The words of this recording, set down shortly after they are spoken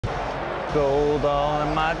Gold all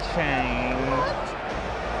in my chain.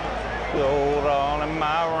 Gold all in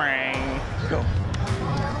my ring. Let's go.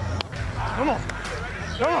 Come on.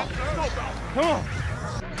 Come on. Come on.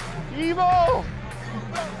 Evo!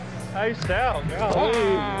 Iced out. Golly.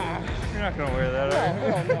 You're not gonna wear that, are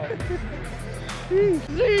you?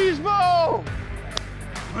 Zizbo!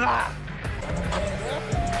 Ah.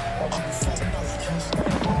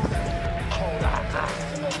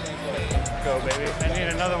 Go, baby. I need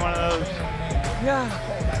another one of those. Yeah.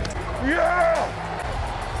 Yeah!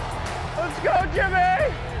 Let's go,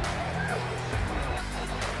 Jimmy!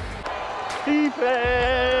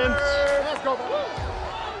 Defense! Let's go,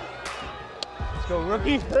 Let's go,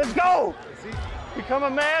 rookie. Let's go! Become a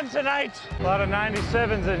man tonight. A lot of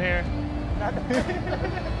 97s in here.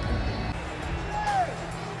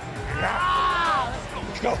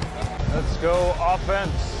 Let's go. Let's go,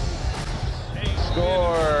 offense.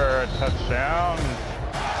 Score, touchdown.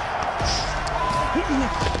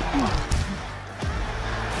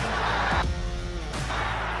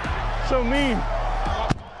 So mean.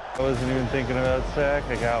 I wasn't even thinking about sack.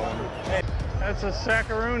 I got one. That's a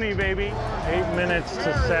sackaroonie, baby. 8 minutes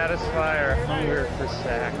to satisfy our hunger for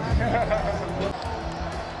sacks.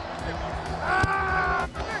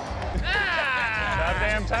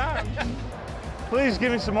 Goddamn time. Please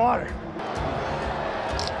give me some water.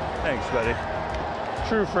 Thanks, buddy.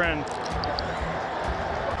 True friend.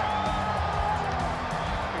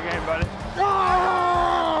 Good game, buddy.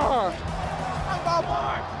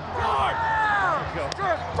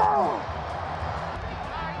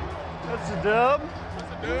 That's a dub.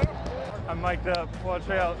 I'm mic'd up. Watch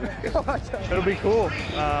out. It'll be cool.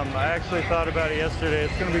 I actually thought about it yesterday.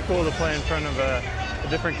 It's going to be cool to play in front of a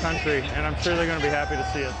different country, and I'm sure they're going to be happy to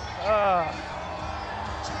see us.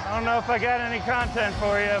 I don't know if I got any content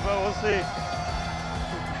for you, but we'll see.